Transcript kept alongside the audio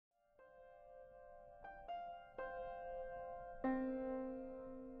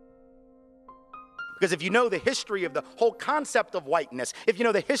Because if you know the history of the whole concept of whiteness, if you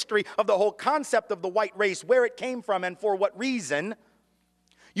know the history of the whole concept of the white race, where it came from and for what reason,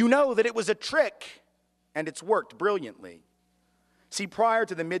 you know that it was a trick and it's worked brilliantly. See, prior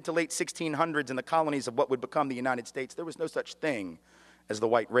to the mid to late 1600s in the colonies of what would become the United States, there was no such thing as the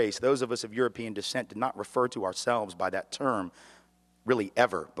white race. Those of us of European descent did not refer to ourselves by that term really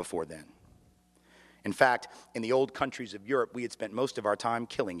ever before then. In fact, in the old countries of Europe, we had spent most of our time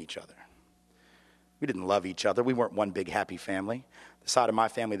killing each other. We didn't love each other. We weren't one big happy family. The side of my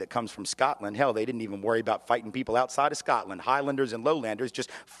family that comes from Scotland, hell, they didn't even worry about fighting people outside of Scotland. Highlanders and Lowlanders just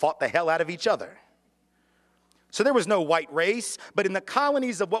fought the hell out of each other. So there was no white race, but in the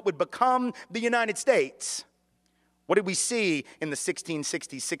colonies of what would become the United States, what did we see in the 1660s,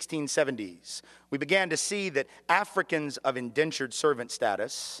 1670s? We began to see that Africans of indentured servant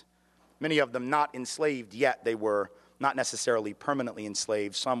status, many of them not enslaved yet, they were not necessarily permanently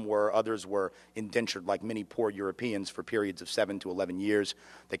enslaved. Some were, others were indentured like many poor Europeans for periods of 7 to 11 years.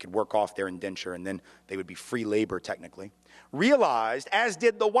 They could work off their indenture and then they would be free labor technically. Realized, as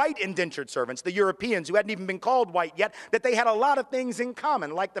did the white indentured servants, the Europeans who hadn't even been called white yet, that they had a lot of things in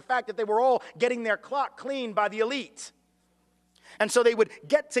common, like the fact that they were all getting their clock cleaned by the elite. And so they would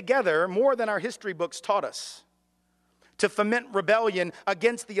get together more than our history books taught us, to foment rebellion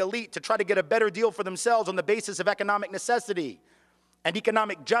against the elite, to try to get a better deal for themselves on the basis of economic necessity and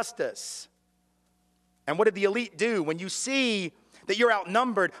economic justice. And what did the elite do? When you see that you're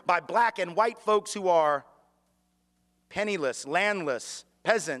outnumbered by black and white folks who are penniless, landless,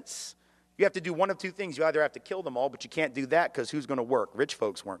 peasants, you have to do one of two things. You either have to kill them all, but you can't do that because who's going to work? Rich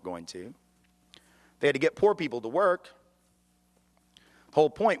folks weren't going to. They had to get poor people to work. The whole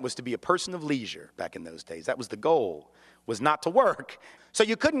point was to be a person of leisure back in those days. That was the goal, was not to work. So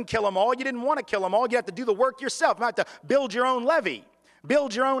you couldn't kill them all. You didn't want to kill them all. You had to do the work yourself. You had to build your own levee,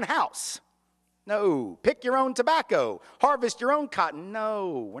 build your own house. No. Pick your own tobacco, harvest your own cotton.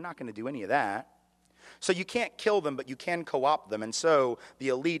 No, we're not going to do any of that. So you can't kill them, but you can co-opt them. And so the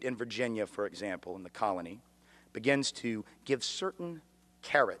elite in Virginia, for example, in the colony, begins to give certain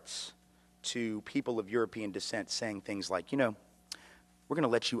carrots to people of European descent, saying things like, you know, we're going to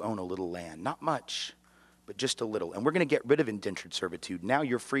let you own a little land. Not much, but just a little. And we're going to get rid of indentured servitude. Now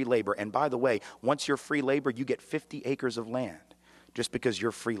you're free labor. And by the way, once you're free labor, you get 50 acres of land just because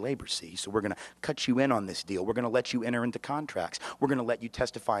you're free labor, see? So we're going to cut you in on this deal. We're going to let you enter into contracts. We're going to let you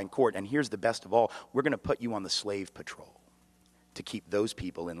testify in court. And here's the best of all. We're going to put you on the slave patrol to keep those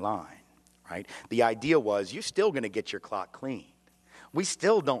people in line, right? The idea was you're still going to get your clock cleaned. We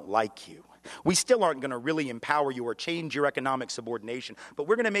still don't like you. We still aren't going to really empower you or change your economic subordination, but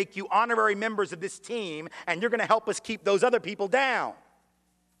we're going to make you honorary members of this team, and you're going to help us keep those other people down.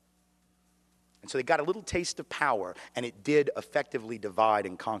 And so they got a little taste of power, and it did effectively divide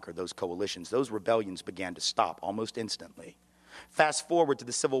and conquer those coalitions. Those rebellions began to stop almost instantly. Fast forward to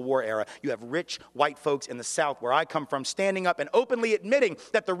the Civil War era, you have rich white folks in the South, where I come from, standing up and openly admitting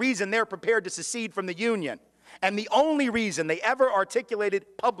that the reason they're prepared to secede from the Union, and the only reason they ever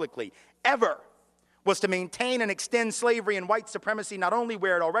articulated publicly, ever, was to maintain and extend slavery and white supremacy not only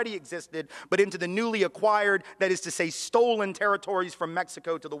where it already existed, but into the newly acquired, that is to say, stolen territories from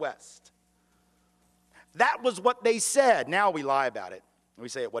Mexico to the west. That was what they said. Now we lie about it. We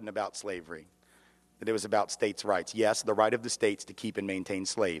say it wasn't about slavery, that it was about states' rights. Yes, the right of the states to keep and maintain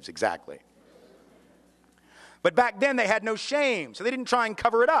slaves, exactly. But back then they had no shame, so they didn't try and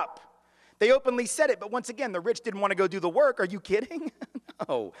cover it up. They openly said it, but once again, the rich didn't want to go do the work. Are you kidding?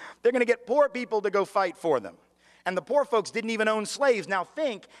 No. They're going to get poor people to go fight for them. And the poor folks didn't even own slaves. Now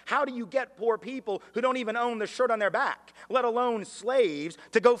think, how do you get poor people who don't even own the shirt on their back, let alone slaves,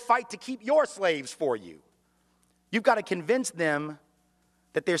 to go fight to keep your slaves for you? You've got to convince them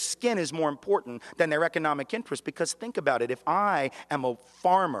that their skin is more important than their economic interest, because think about it. If I am a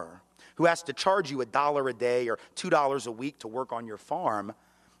farmer who has to charge you $1 a day or $2 a week to work on your farm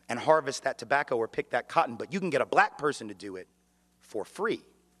and harvest that tobacco or pick that cotton, but you can get a black person to do it for free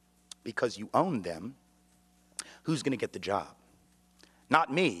because you own them, who's going to get the job?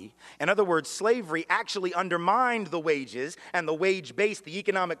 Not me. In other words, slavery actually undermined the wages and the wage base, the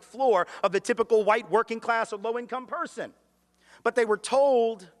economic floor of the typical white working class or low-income person. But they were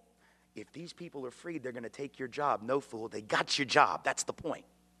told, if these people are freed, they're going to take your job. No, fool, they got your job. That's the point.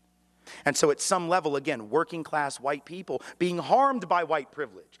 And so at some level, again, working class white people being harmed by white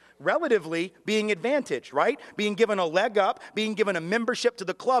privilege, relatively being advantaged, right? Being given a leg up, being given a membership to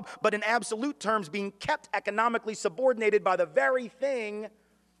the club, but in absolute terms being kept economically subordinated by the very thing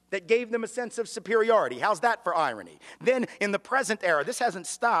that gave them a sense of superiority. How's that for irony? Then in the present era, this hasn't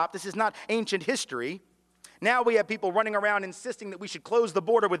stopped. This is not ancient history. Now we have people running around insisting that we should close the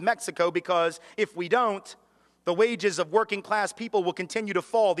border with Mexico because if we don't, the wages of working class people will continue to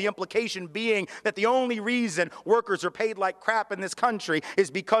fall. The implication being that the only reason workers are paid like crap in this country is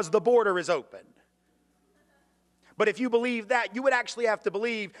because the border is open. But if you believe that, you would actually have to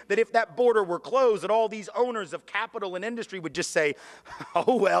believe that if that border were closed, that all these owners of capital and industry would just say,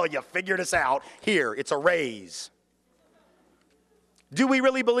 oh, well, you figured us out. Here, it's a raise. Do we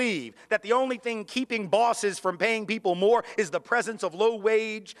really believe that the only thing keeping bosses from paying people more is the presence of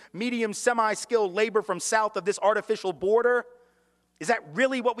low-wage, medium, semi-skilled labor from south of this artificial border? Is that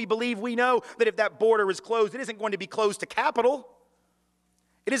really what we believe? We know that if that border is closed, it isn't going to be closed to capital.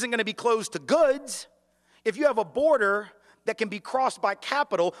 It isn't going to be closed to goods. If you have a border that can be crossed by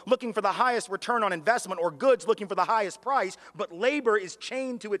capital looking for the highest return on investment or goods looking for the highest price, but labor is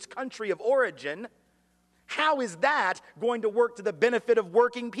chained to its country of origin, how is that going to work to the benefit of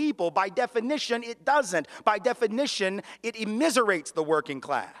working people? By definition, it doesn't. By definition, it immiserates the working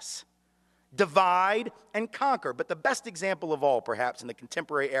class. Divide and conquer. But the best example of all, perhaps, in the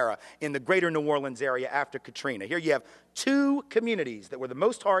contemporary era, in the greater New Orleans area after Katrina. Here you have two communities that were the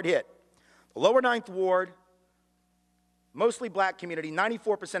most hard hit. The lower Ninth Ward, mostly black community,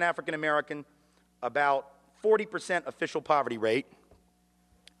 94% African American, about 40% official poverty rate,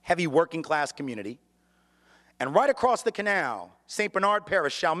 heavy working class community. And right across the canal, St. Bernard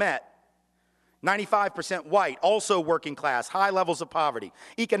Parish, Chalmette, 95% white, also working class, high levels of poverty,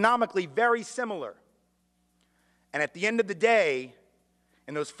 economically very similar. And at the end of the day,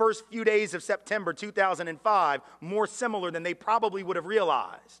 in those first few days of September 2005, more similar than they probably would have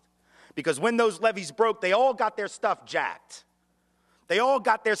realized. Because when those levees broke, they all got their stuff jacked. They all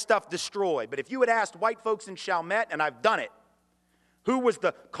got their stuff destroyed. But if you had asked white folks in Chalmette, and I've done it, who was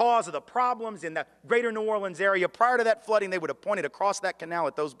the cause of the problems in the greater New Orleans area prior to that flooding, they would have pointed across that canal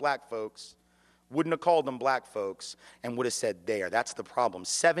at those black folks, wouldn't have called them black folks, and would have said, there, that's the problem.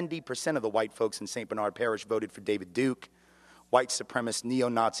 70% of the white folks in St. Bernard Parish voted for David Duke, white supremacist,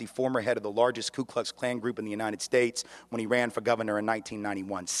 neo-Nazi, former head of the largest Ku Klux Klan group in the United States when he ran for governor in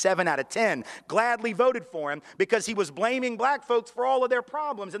 1991. 7 out of 10 gladly voted for him because he was blaming black folks for all of their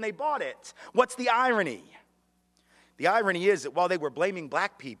problems, and they bought it. What's the irony? The irony is that while they were blaming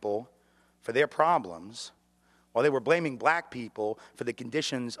black people for their problems, while they were blaming black people for the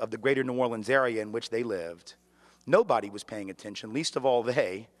conditions of the greater New Orleans area in which they lived, nobody was paying attention, least of all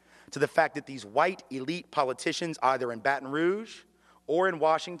they, to the fact that these white elite politicians, either in Baton Rouge or in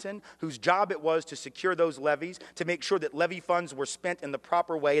Washington, whose job it was to secure those levees, to make sure that levee funds were spent in the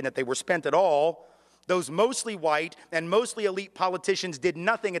proper way and that they were spent at all, those mostly white and mostly elite politicians did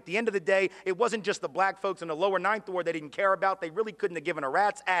nothing. At the end of the day, it wasn't just the black folks in the lower Ninth Ward they didn't care about. They really couldn't have given a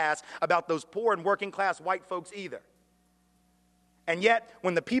rat's ass about those poor and working class white folks either. And yet,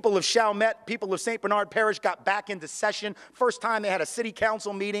 when the people of Chalmette, people of St. Bernard Parish got back into session, first time they had a city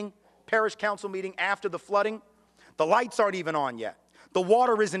council meeting, parish council meeting after the flooding, the lights aren't even on yet. The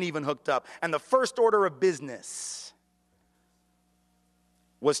water isn't even hooked up. And the first order of business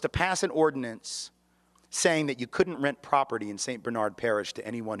was to pass an ordinance saying that you couldn't rent property in St. Bernard Parish to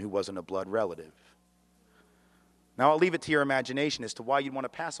anyone who wasn't a blood relative. Now, I'll leave it to your imagination as to why you'd want to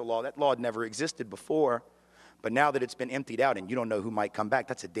pass a law. That law had never existed before, but now that it's been emptied out and you don't know who might come back,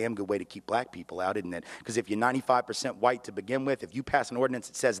 that's a damn good way to keep black people out, isn't it? Because if you're 95% white to begin with, if you pass an ordinance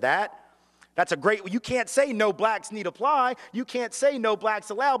that says that, that's a great, you can't say no blacks need apply, you can't say no blacks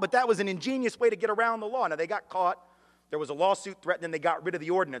allowed, but that was an ingenious way to get around the law. Now, they got caught, there was a lawsuit threatening, they got rid of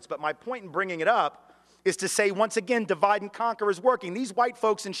the ordinance, but my point in bringing it up is to say, once again, divide and conquer is working. These white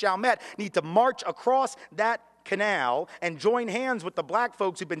folks in Chalmette need to march across that canal and join hands with the black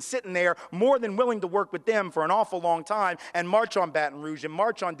folks who've been sitting there more than willing to work with them for an awful long time and march on Baton Rouge and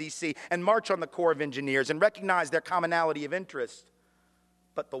march on D.C. and march on the Corps of Engineers and recognize their commonality of interest.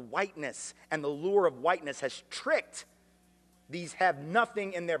 But the whiteness and the lure of whiteness has tricked these have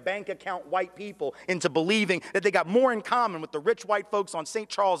nothing in their bank account white people into believing that they got more in common with the rich white folks on St.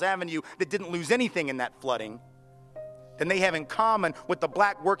 Charles Avenue that didn't lose anything in that flooding than they have in common with the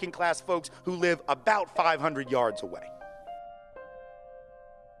black working class folks who live about 500 yards away.